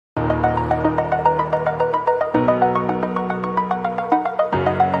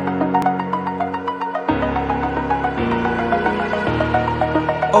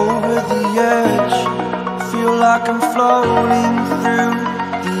like I'm floating through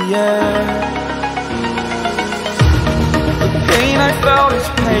the air. The pain I felt is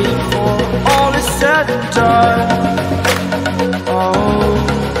paid for, all is said and done. Oh,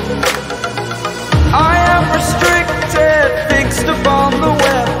 I am restricted, fixed upon the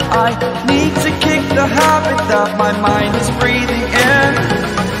web. I need to kick the habit that my mind is breathing in.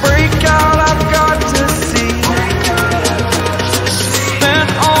 Break out, I've got to see. Spent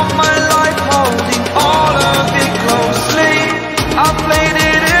all my life holding all of it closely. I played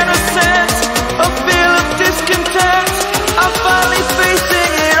it innocent, a feel of discontent. I'm finally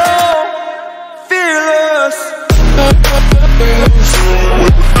facing it all, fearless.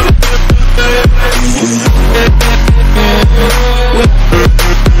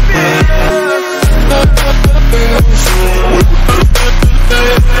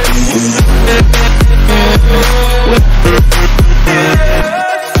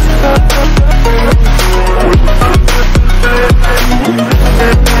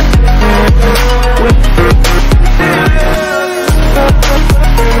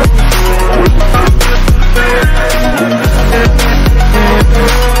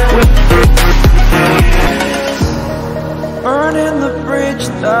 Burning the bridge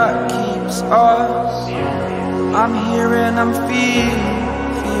that keeps us. I'm here and I'm feeling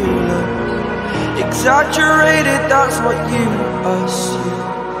exaggerated, that's what you assume.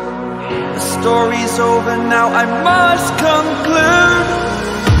 The story's over now, I must conclude.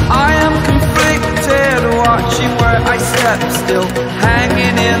 I am conflicted, watching where I step still,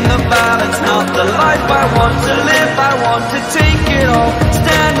 hanging in the balance. Not the life I want to live, I want to take it all.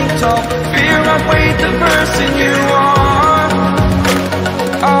 Standing tall, fear I've weighed the person you are.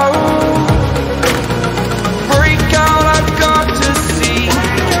 Oh, break out, I've got to see.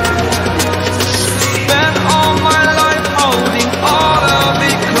 Spent all my life holding all of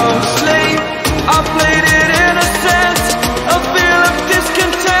it closely. I played it innocent, a feel of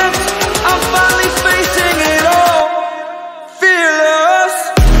discontent. I'm finally facing it all, fearless.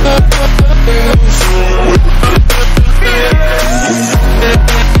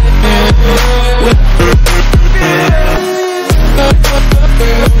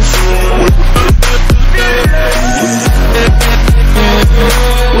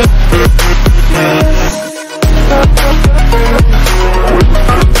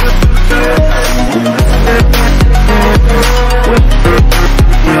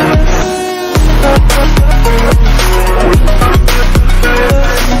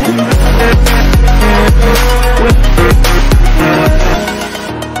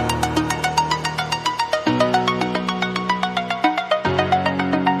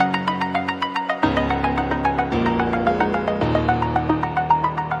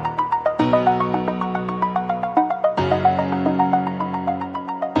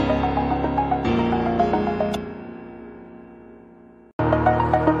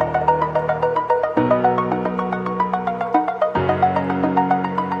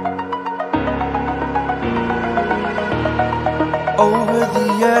 Over the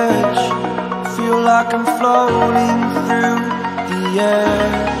edge, feel like I'm floating through the air.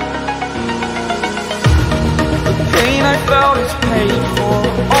 The pain I felt is paid for,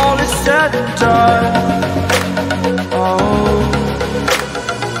 all is said and done. Oh,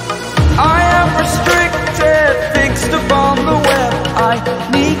 I am restricted, fixed upon the web. I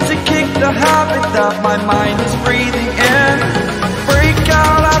need to kick the habit that my mind is breathing in. Break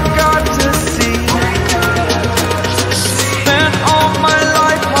out, I've got to see. Spent all my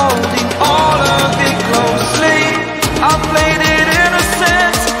life holding all of it closely. I played it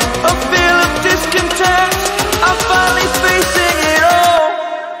innocent, a feel of discontent. I'm finally facing it all,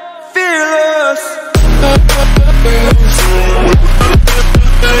 fearless.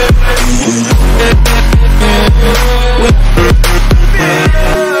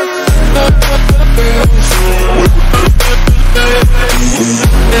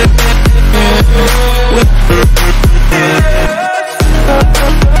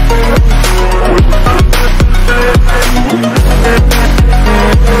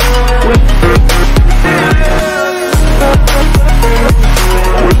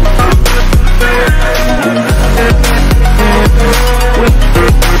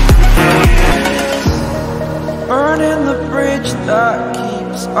 Burning the bridge that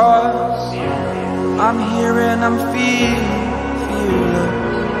keeps us. I'm here and I'm feeling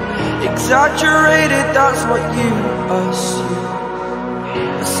exaggerated, that's what you assume.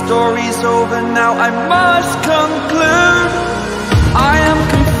 The story's over now, I must conclude. I am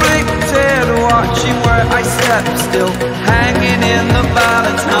conflicted, watching where I step still, hanging in the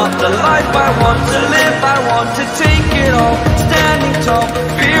balance. Not the life I want to live, I want to take it all. Standing tall,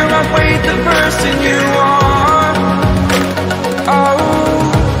 fear I've weighed the person you are.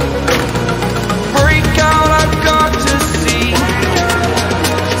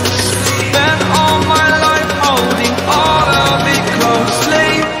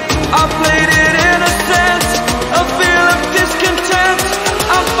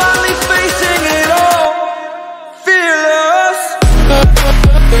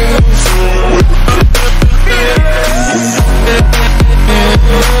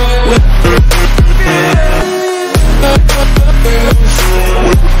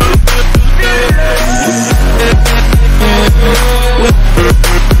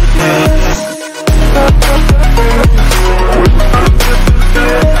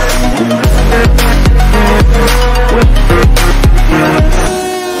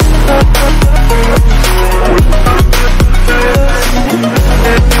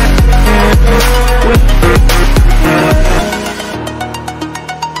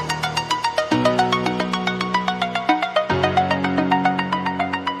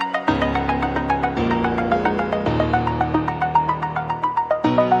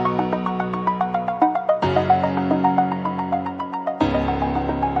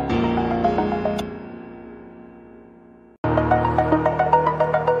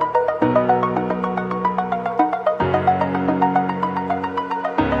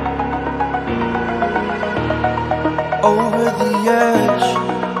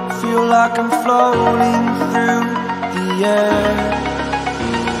 floating through the air.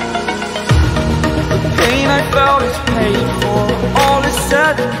 The pain I felt is paid for, all is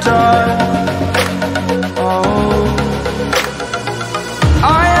said and done. Oh,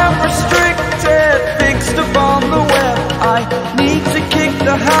 I am restricted, fixed upon the web. I need to kick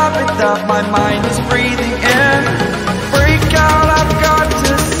the habit that my mind is breathing in. Break out, I've got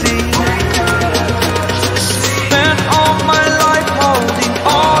to see. Spent all my life holding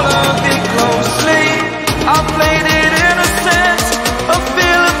all of it closely. I played it innocent, a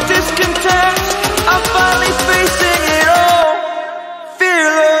feel of discontent. I'm finally facing it all,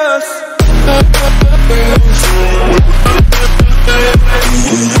 fearless.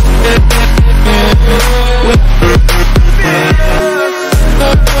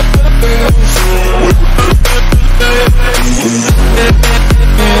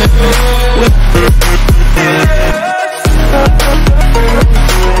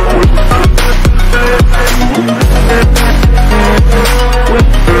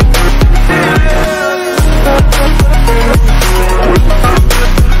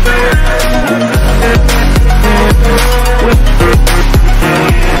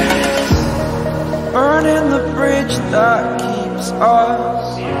 Burning the bridge that keeps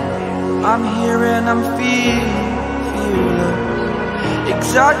us. I'm here and I'm fearless.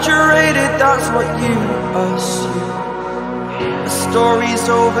 Exaggerated, that's what you assume. The story's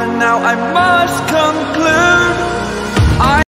over now, I must conclude.